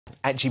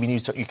at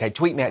gbnews.uk.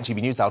 Tweet me at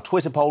gbnews. Our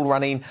Twitter poll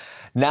running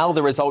now,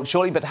 the results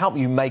shortly, but to help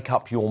you make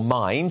up your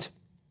mind,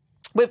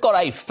 we've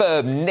got a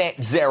firm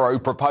net zero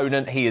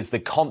proponent. He is the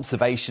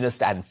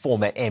conservationist and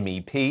former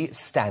MEP,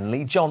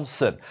 Stanley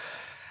Johnson.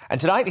 And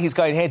tonight he's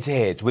going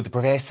head-to-head with the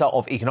Professor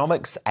of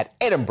Economics at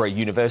Edinburgh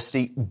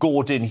University,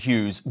 Gordon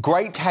Hughes.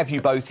 Great to have you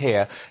both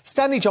here.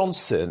 Stanley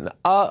Johnson,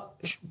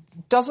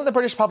 doesn't the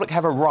British public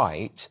have a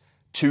right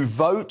to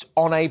vote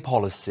on a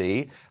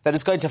policy that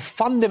is going to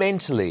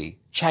fundamentally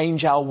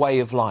change our way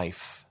of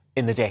life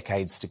in the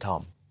decades to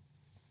come?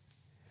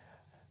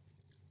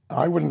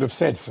 I wouldn't have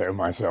said so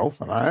myself,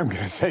 and I am going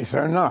to say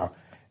so now.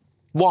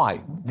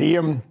 Why?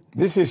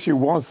 This issue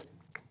was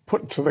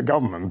put to the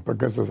government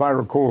because, as I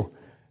recall,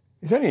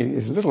 it's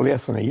a little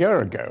less than a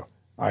year ago,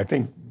 I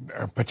think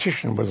a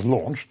petition was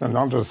launched, and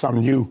under some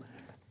new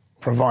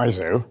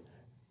proviso,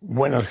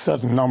 when a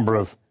certain number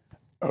of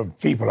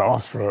people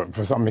asked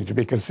for something to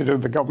be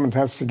considered, the government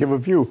has to give a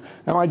view.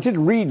 And I did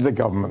read the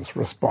government's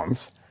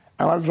response,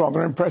 and I was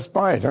rather impressed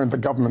by it. And the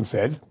government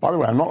said, by the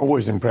way, I'm not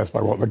always impressed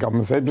by what the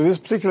government said, but this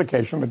particular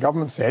occasion, the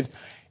government said,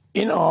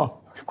 in our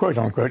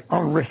quote-unquote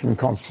unwritten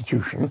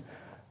constitution,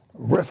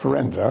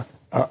 referenda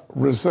are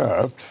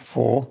reserved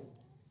for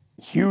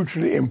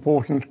hugely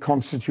important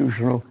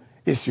constitutional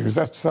issues.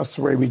 That's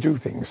the way we do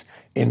things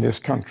in this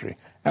country.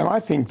 And I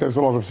think there's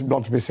a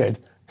lot to be said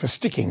for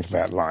sticking to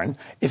that line.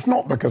 It's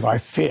not because I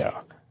fear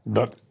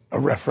that a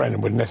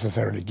referendum would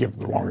necessarily give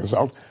the wrong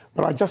result,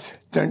 but I just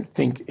don't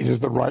think it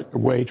is the right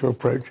way to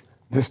approach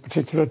this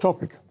particular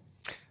topic.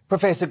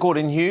 Professor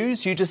Gordon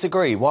Hughes, you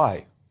disagree.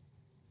 Why?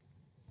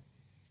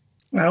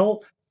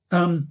 Well,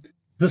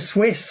 the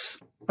Swiss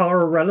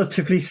are a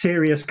relatively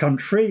serious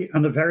country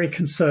and are very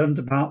concerned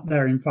about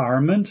their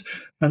environment,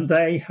 and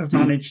they have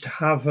managed to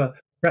have a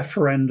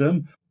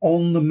referendum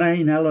on the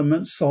main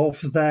elements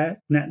of their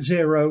net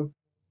zero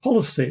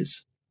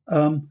policies.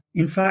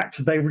 In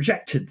fact, they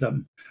rejected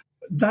them.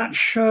 That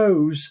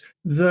shows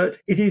that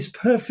it is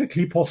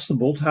perfectly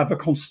possible to have a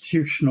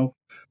constitutional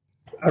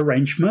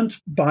arrangement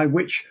by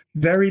which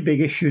very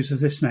big issues of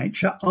this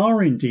nature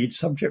are indeed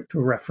subject to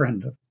a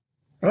referendum.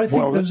 But I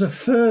think there's a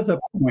further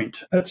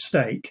point at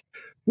stake,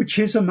 which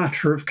is a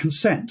matter of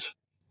consent.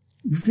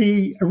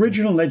 The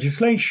original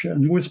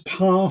legislation was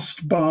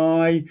passed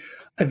by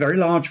a very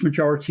large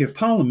majority of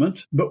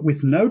Parliament, but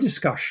with no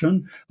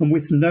discussion and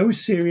with no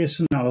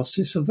serious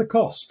analysis of the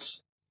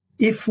costs.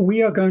 If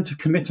we are going to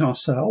commit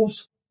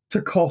ourselves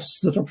to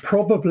costs that are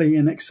probably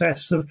in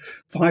excess of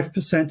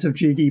 5% of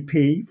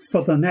GDP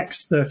for the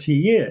next 30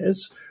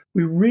 years,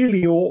 we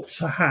really ought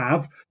to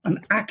have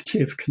an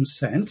active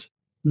consent,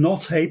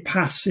 not a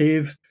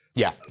passive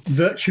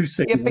virtue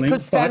signaling. Yeah,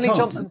 because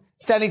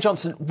Stanley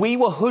Johnson, we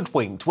were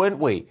hoodwinked, weren't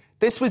we?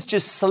 This was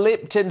just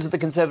slipped into the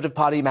Conservative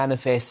Party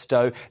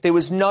manifesto. There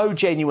was no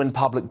genuine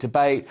public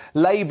debate.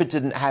 Labour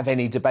didn't have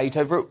any debate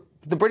over it.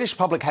 The British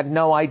public had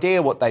no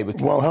idea what they were going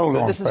to do. Well, hold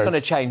on, this is going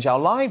to change our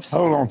lives.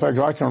 Hold on, folks.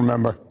 I can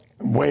remember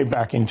way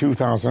back in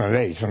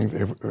 2008,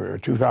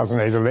 and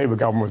 2008, the Labour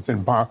government was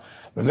in power.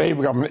 The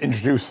Labour government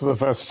introduced for the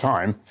first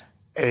time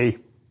a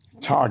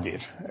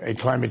target, a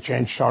climate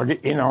change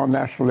target in our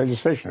national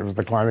legislation. It was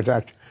the Climate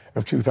Act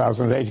of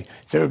 2008.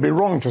 So it would be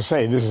wrong to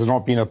say this has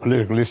not been a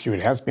political issue.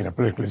 It has been a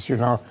political issue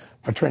now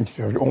for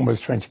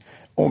almost 20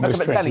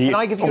 Stanley, can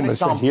I give you an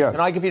example? Years.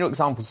 Can I give you an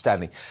example,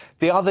 Stanley?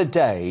 The other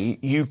day,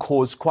 you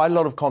caused quite a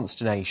lot of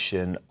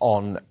consternation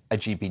on a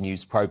GB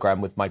News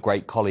programme with my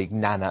great colleague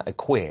Nana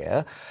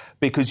Acquer,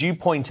 because you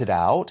pointed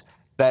out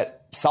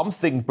that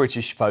something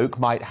British folk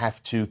might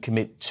have to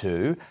commit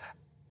to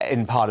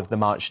in part of the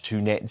march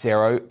to net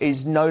zero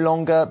is no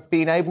longer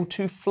being able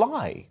to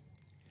fly.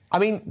 I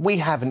mean, we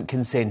haven't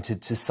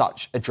consented to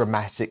such a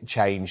dramatic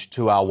change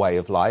to our way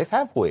of life,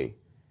 have we?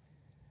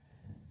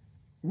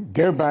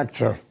 Go back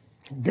to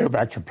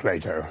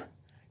Plato,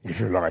 if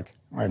you like.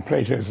 I mean,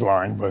 Plato's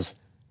line was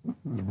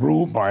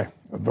ruled by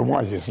the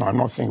wisest, and I'm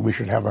not saying we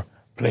should have a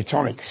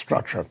Platonic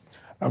structure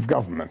of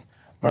government,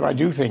 but I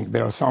do think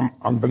there are some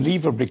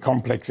unbelievably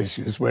complex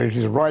issues where it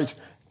is right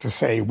to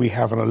say we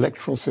have an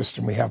electoral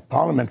system, we have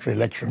parliamentary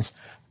elections,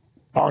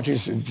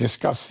 parties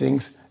discuss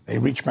things, they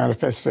reach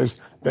manifestos,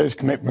 those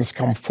commitments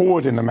come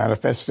forward in the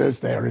manifestos,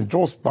 they are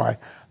endorsed by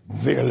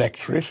the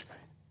electorate,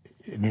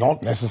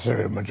 not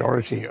necessarily a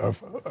majority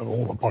of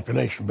all the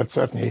population, but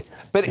certainly.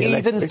 But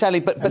even, Stanley,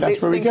 but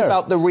let's think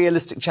about the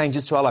realistic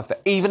changes to our life.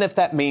 Even if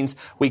that means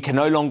we can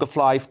no longer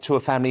fly to a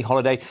family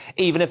holiday,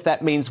 even if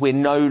that means we're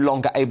no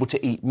longer able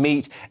to eat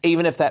meat,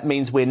 even if that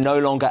means we're no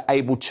longer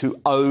able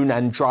to own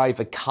and drive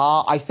a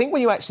car, I think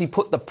when you actually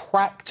put the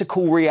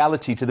practical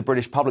reality to the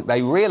British public,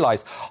 they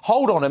realise,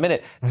 hold on a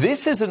minute,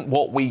 this isn't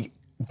what we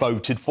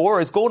voted for.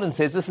 As Gordon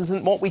says, this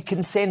isn't what we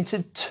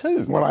consented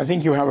to. Well, I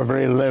think you have a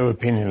very low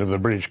opinion of the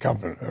British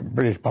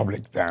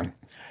public, Dan.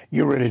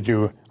 You really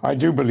do. I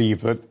do believe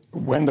that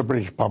when the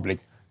British public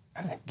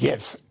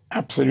gets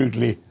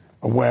absolutely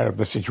aware of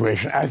the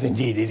situation, as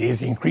indeed it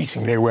is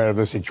increasingly aware of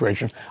the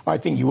situation, I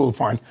think you will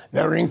find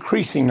there are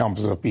increasing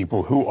numbers of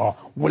people who are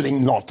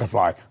willing not to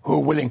fly, who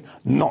are willing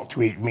not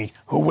to eat meat,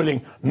 who are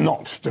willing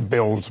not to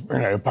build,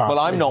 power. Well,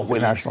 I'm not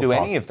willing to do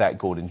any of that,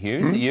 Gordon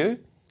Hughes. Are you?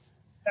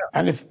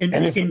 And if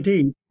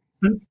indeed.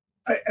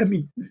 I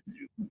mean,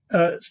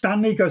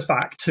 Stanley goes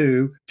back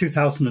to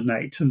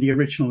 2008 and the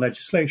original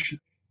legislation.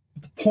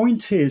 The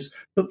point is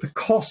that the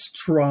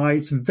costs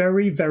rise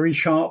very, very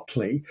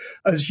sharply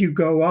as you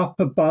go up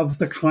above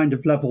the kind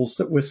of levels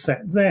that were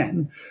set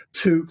then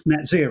to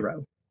net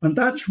zero. And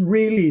that's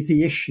really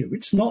the issue.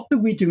 It's not that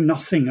we do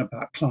nothing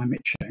about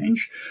climate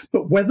change,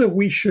 but whether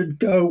we should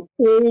go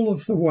all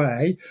of the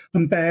way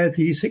and bear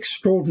these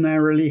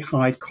extraordinarily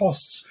high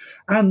costs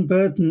and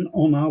burden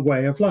on our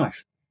way of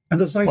life.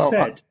 And as I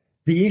said,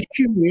 the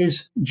issue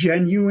is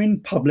genuine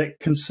public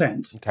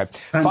consent. Okay.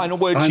 Final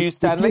word to you,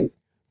 Stanley.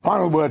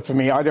 Final word for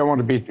me. I don't want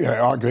to be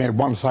arguing at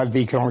one side of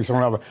the economics or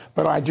another,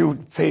 but I do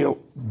feel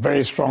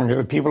very strongly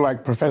that people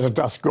like Professor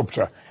Das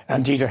Gupta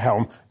and Dieter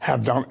Helm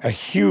have done a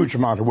huge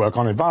amount of work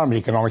on environmental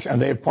economics,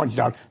 and they have pointed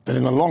out that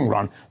in the long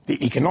run,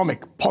 the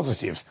economic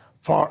positives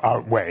far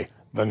outweigh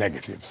the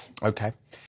negatives. Okay.